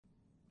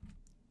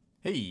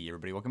Hey,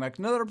 everybody, welcome back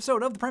to another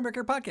episode of the Primary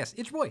Care Podcast.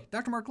 It's your boy,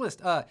 Dr. Mark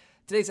List.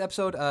 Today's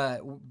episode,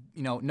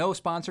 no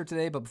sponsor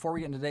today, but before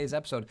we get into today's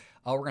episode,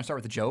 we're going to start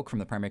with a joke from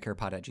the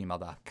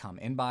primarycarepod@gmail.com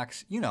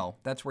inbox. You know,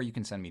 that's where you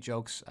can send me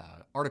jokes,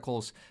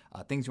 articles,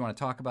 things you want to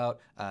talk about,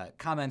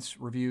 comments,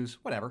 reviews,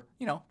 whatever.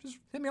 You know, just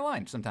hit me a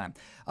line sometime.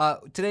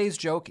 Today's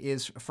joke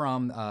is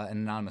from an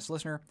anonymous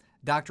listener,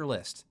 Dr.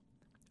 List.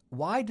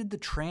 Why did the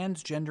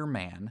transgender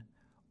man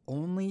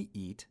only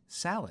eat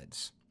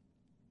salads?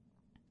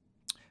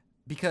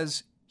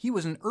 Because he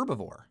was an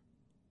herbivore.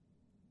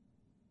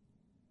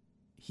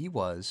 He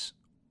was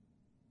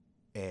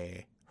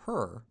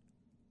her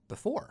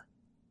before.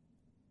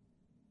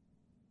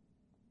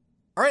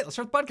 All right, let's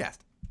start the podcast.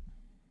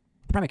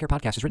 The Primary Care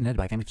Podcast is written and edited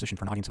by a family physician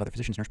for an audience of other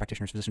physicians, nurse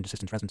practitioners, physician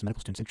assistants, residents, and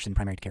medical students interested in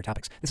primary care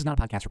topics. This is not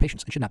a podcast for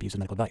patients and should not be used as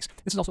medical advice.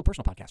 This is also a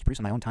personal podcast produced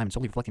on my own time and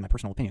solely reflecting my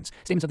personal opinions.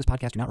 Statements of this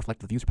podcast do not reflect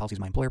the views or policies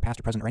of my employer, past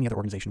or present, or any other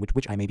organization with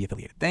which I may be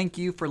affiliated. Thank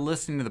you for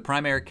listening to the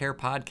Primary Care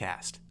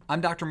Podcast.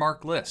 I'm Dr.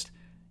 Mark List,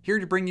 here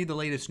to bring you the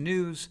latest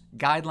news,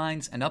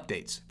 guidelines, and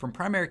updates from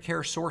primary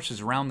care sources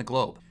around the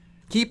globe.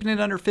 Keeping it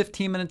under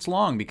 15 minutes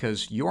long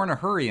because you're in a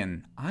hurry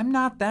and I'm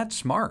not that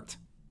smart.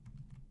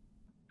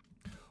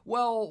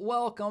 Well,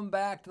 welcome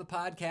back to the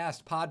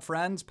podcast, pod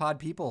friends, pod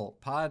people,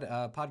 pod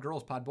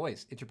girls, pod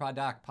boys. It's your pod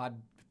doc,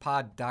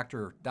 pod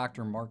doctor,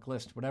 Dr. Mark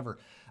List, whatever.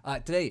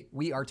 Today,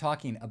 we are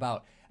talking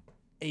about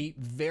a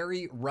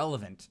very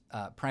relevant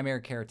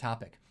primary care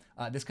topic.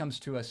 This comes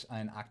to us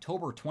on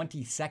October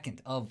 22nd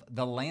of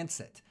The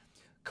Lancet.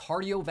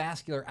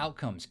 Cardiovascular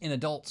outcomes in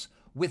adults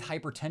with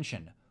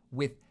hypertension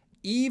with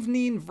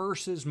evening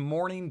versus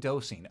morning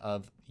dosing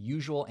of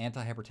usual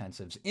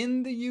antihypertensives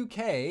in the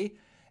UK,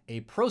 a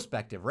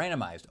prospective,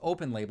 randomized,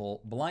 open-label,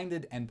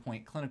 blinded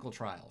endpoint clinical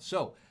trial.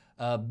 So,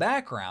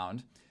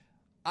 background,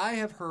 I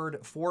have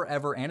heard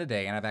forever and a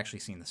day, and I've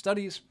actually seen the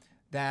studies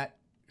that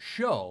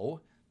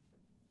show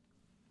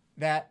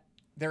that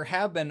there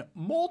have been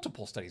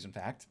multiple studies, in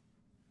fact,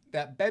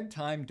 that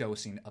bedtime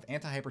dosing of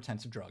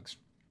antihypertensive drugs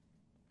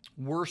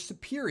were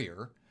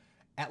superior,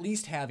 at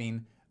least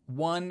having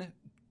one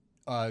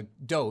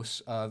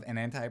dose of an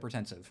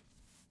antihypertensive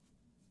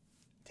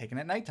taken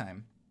at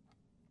nighttime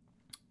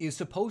is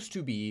supposed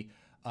to be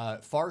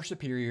far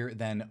superior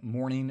than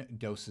morning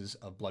doses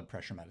of blood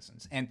pressure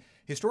medicines. And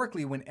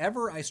historically,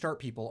 whenever I start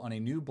people on a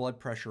new blood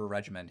pressure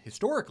regimen,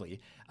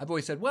 historically, I've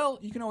always said, well,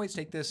 you can always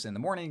take this in the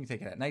morning, you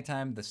take it at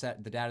nighttime.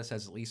 The data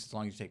says at least as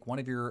long as you take one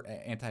of your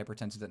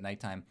antihypertensives at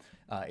nighttime,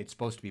 it's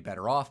supposed to be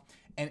better off.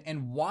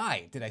 And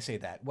why did I say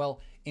that?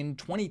 Well, in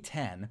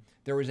 2010,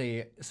 there was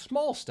a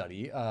small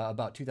study,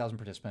 about 2,000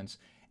 participants,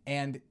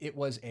 and it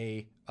was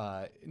a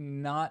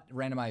not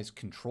randomized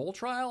control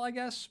trial, I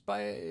guess,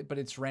 but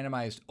it's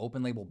randomized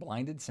open label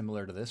blinded,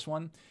 similar to this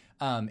one.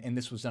 And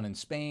this was done in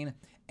Spain.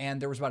 And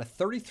there was about a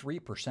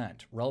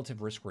 33%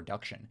 relative risk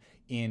reduction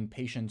in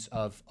patients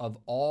of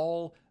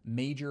all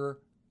major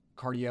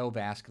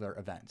cardiovascular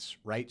events,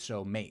 right?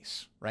 So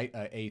MACE, right?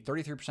 A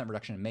 33%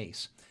 reduction in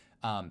MACE.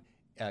 And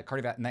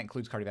that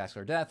includes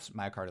cardiovascular deaths,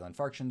 myocardial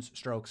infarctions,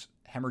 strokes,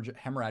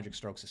 hemorrhagic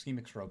strokes,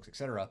 ischemic strokes,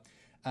 etc.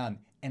 And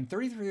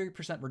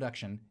 33%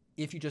 reduction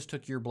if you just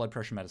took your blood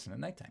pressure medicine at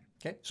nighttime.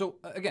 Okay, so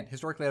again,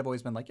 historically, I've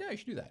always been like, yeah, you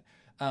should do that,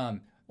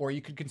 or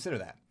you could consider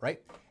that,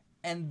 right?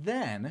 And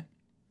then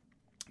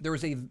there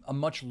was a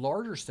much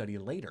larger study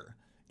later,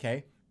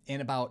 okay,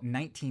 and about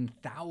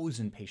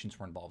 19,000 patients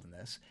were involved in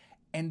this,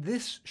 and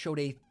this showed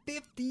a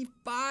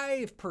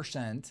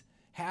 55%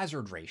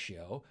 hazard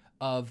ratio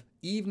of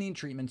evening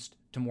treatments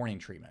to morning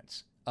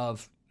treatments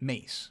of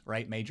MACE,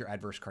 right, major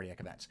adverse cardiac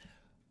events.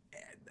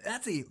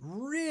 That's a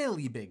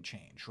really big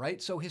change, right?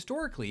 So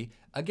historically,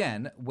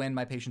 again, when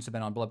my patients have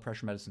been on blood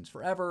pressure medicines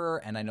forever,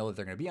 and I know that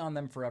they're going to be on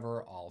them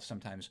forever, I'll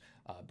sometimes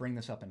bring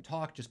this up and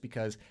talk just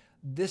because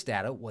this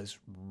data was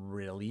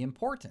really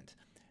important.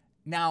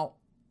 Now,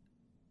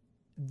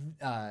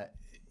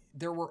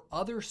 there were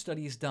other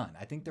studies done.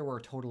 I think there were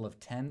a total of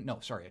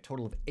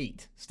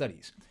 8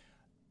 studies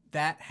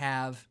that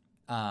have,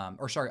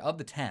 of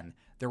the 10,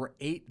 there were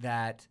 8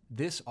 that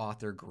this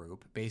author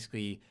group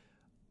basically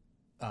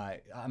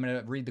I'm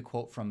going to read the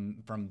quote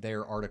from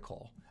their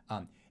article.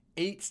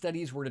 8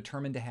 studies were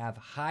determined to have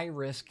high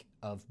risk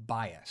of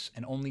bias,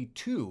 and only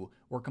 2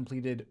 were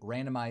completed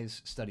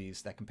randomized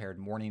studies that compared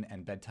morning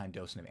and bedtime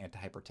dosing of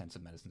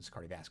antihypertensive medicines to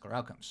cardiovascular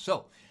outcomes.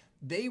 So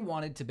they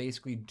wanted to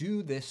basically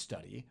do this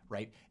study,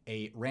 right?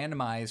 A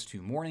randomized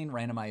to morning,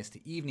 randomized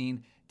to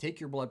evening, take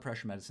your blood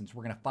pressure medicines.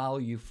 We're going to follow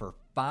you for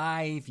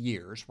 5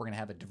 years. We're going to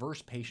have a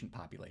diverse patient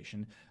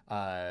population.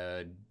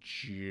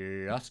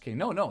 Just kidding.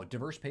 No,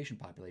 diverse patient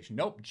population.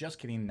 Nope, just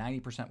kidding.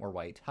 90% were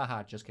white.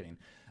 Haha, just kidding.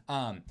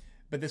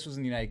 But this was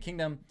in the United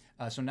Kingdom,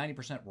 so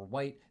 90% were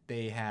white.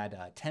 They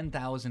had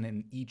 10,000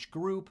 in each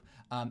group,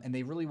 and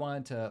they really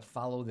wanted to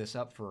follow this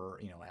up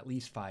for at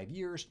least 5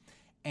 years.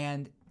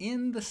 And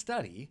in the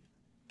study,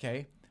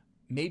 okay,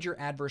 major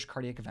adverse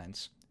cardiac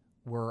events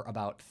were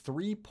about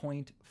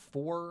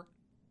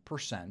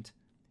 3.4%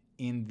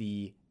 in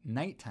the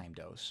nighttime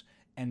dose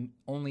and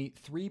only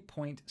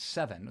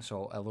 3.7,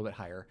 so a little bit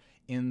higher,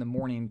 in the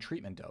morning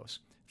treatment dose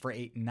for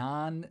a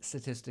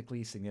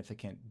non-statistically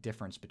significant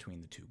difference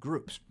between the two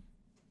groups.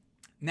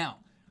 Now,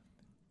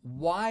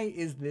 why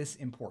is this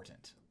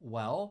important?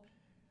 Well,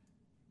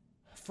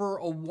 for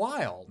a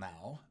while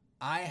now,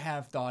 I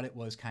have thought it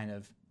was kind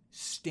of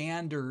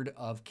standard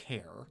of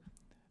care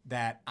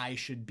that I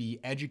should be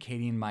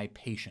educating my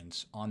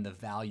patients on the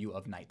value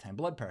of nighttime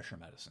blood pressure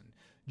medicine,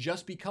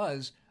 just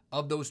because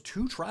of those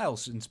 2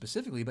 trials and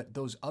specifically, but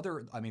those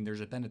other,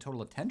 there's been a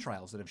total of 10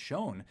 trials that have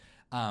shown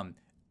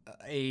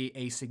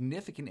a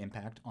significant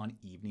impact on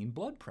evening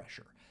blood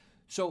pressure.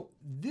 So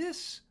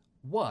this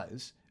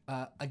was,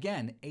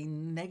 again, a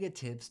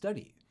negative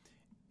study.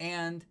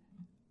 And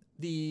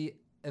the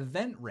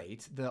event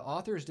rate, the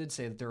authors did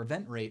say that their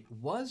event rate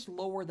was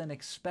lower than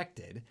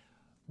expected,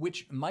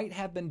 which might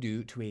have been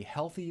due to a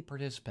healthy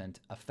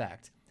participant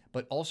effect,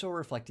 but also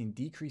reflecting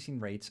decreasing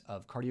rates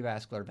of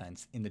cardiovascular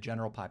events in the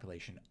general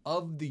population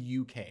of the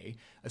UK,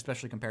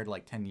 especially compared to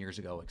like 10 years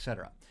ago, et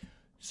cetera.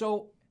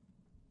 So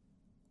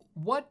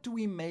what do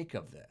we make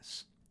of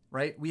this,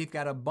 right? We've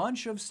got a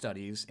bunch of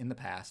studies in the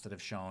past that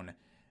have shown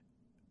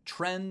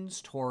trends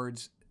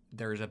towards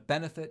there's a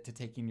benefit to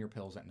taking your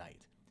pills at night.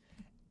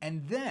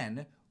 And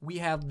then we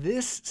have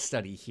this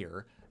study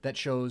here that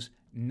shows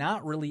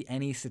not really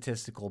any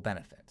statistical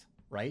benefit,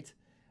 right,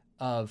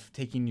 of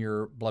taking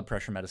your blood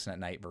pressure medicine at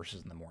night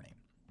versus in the morning.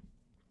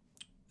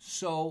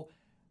 So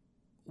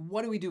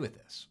what do we do with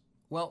this?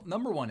 Well,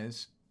 number one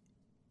is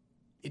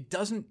it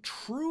doesn't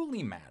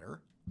truly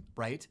matter,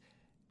 right,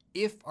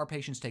 if our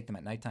patients take them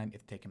at nighttime,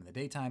 if they take them in the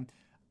daytime.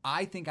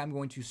 I think I'm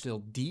going to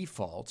still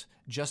default,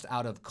 just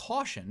out of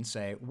caution,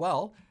 say,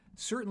 well,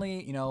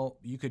 certainly,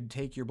 you could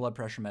take your blood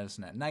pressure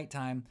medicine at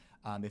nighttime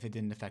if it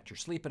didn't affect your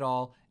sleep at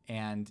all.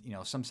 And,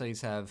 some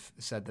studies have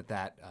said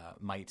that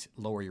might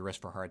lower your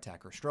risk for heart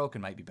attack or stroke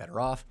and might be better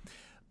off.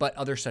 But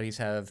other studies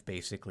have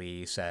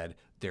basically said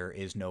there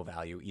is no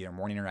value, either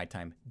morning or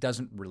nighttime,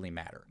 doesn't really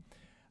matter.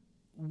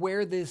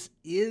 Where this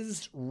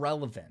is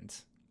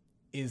relevant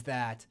is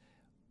that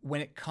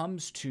when it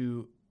comes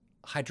to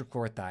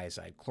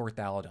hydrochlorothiazide,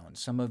 chlorthalidone,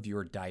 some of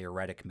your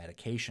diuretic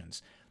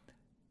medications,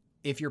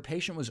 if your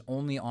patient was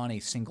only on a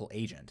single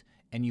agent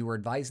and you were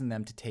advising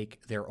them to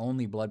take their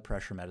only blood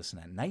pressure medicine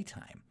at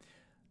nighttime,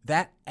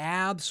 that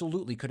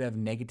absolutely could have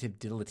negative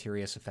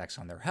deleterious effects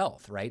on their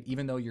health, right?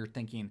 Even though you're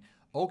thinking,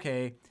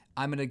 okay,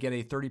 I'm going to get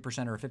a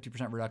 30% or a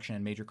 50% reduction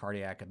in major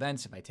cardiac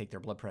events if I take their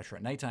blood pressure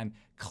at nighttime.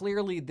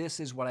 Clearly, this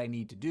is what I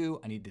need to do.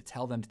 I need to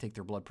tell them to take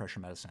their blood pressure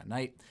medicine at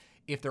night.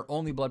 If their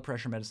only blood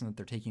pressure medicine that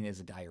they're taking is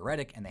a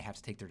diuretic and they have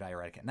to take their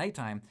diuretic at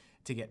nighttime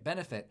to get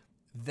benefit,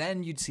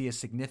 then you'd see a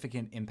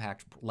significant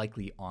impact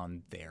likely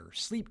on their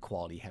sleep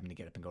quality, having to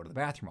get up and go to the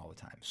bathroom all the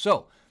time.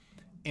 So,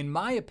 in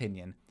my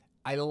opinion,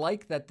 I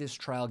like that this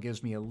trial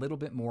gives me a little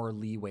bit more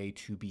leeway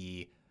to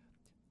be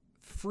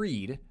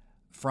freed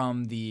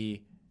from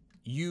the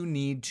you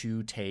need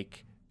to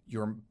take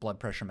your blood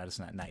pressure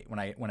medicine at night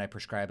when I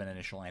prescribe an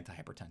initial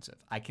antihypertensive.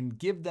 I can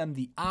give them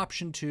the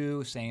option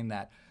to, saying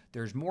that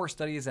there's more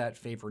studies that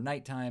favor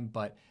nighttime,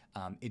 but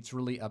it's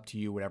really up to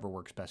you, whatever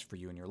works best for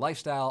you and your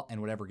lifestyle and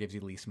whatever gives you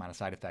the least amount of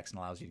side effects and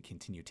allows you to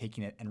continue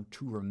taking it and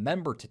to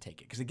remember to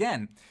take it. Because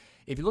again,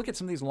 if you look at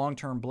some of these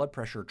long-term blood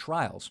pressure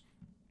trials,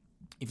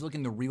 if you look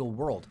in the real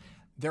world,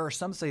 there are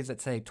some studies that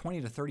say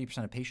 20 to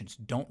 30% of patients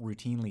don't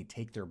routinely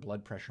take their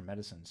blood pressure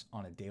medicines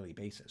on a daily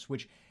basis,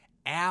 which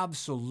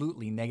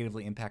absolutely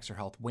negatively impacts their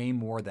health way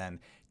more than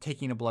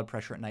taking a blood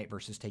pressure at night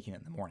versus taking it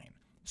in the morning.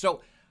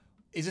 So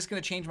is this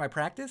going to change my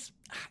practice?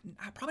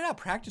 Probably not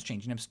practice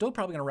changing. I'm still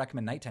probably going to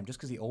recommend nighttime just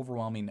because the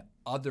overwhelming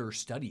other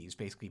studies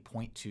basically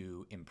point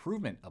to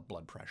improvement of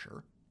blood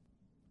pressure.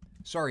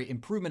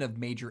 Improvement of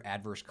major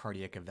adverse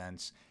cardiac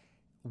events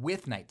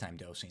with nighttime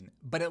dosing.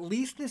 But at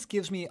least this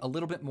gives me a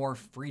little bit more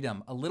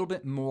freedom, a little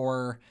bit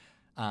more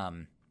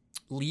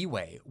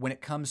leeway when it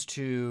comes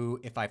to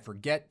if I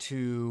forget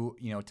to,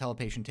 tell a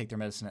patient to take their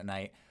medicine at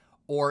night,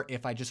 or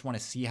if I just want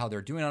to see how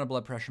they're doing on a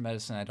blood pressure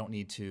medicine, I don't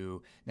need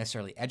to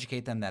necessarily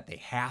educate them that they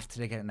have to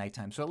take it at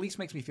nighttime. So at least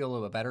makes me feel a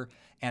little bit better,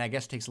 and I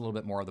guess takes a little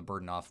bit more of the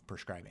burden off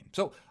prescribing.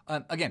 So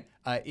again,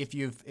 if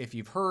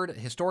you've heard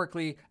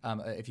historically,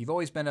 if you've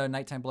always been a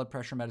nighttime blood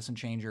pressure medicine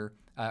changer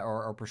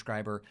or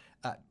prescriber,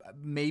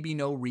 maybe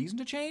no reason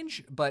to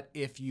change. But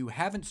if you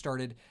haven't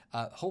started,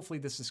 hopefully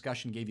this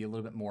discussion gave you a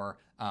little bit more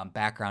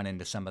background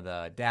into some of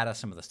the data,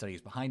 some of the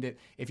studies behind it.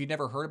 If you've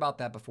never heard about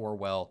that before,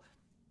 well,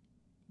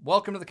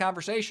 welcome to the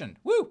conversation.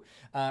 Woo!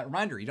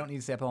 Reminder, you don't need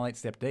to stay up all night to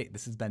stay up to date.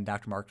 This has been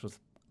Dr.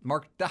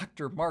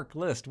 Mark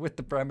List with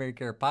the Primary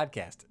Care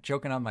Podcast.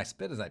 Choking on my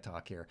spit as I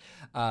talk here.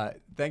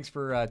 Thanks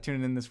for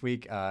tuning in this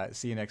week.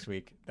 See you next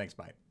week. Thanks,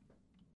 bye.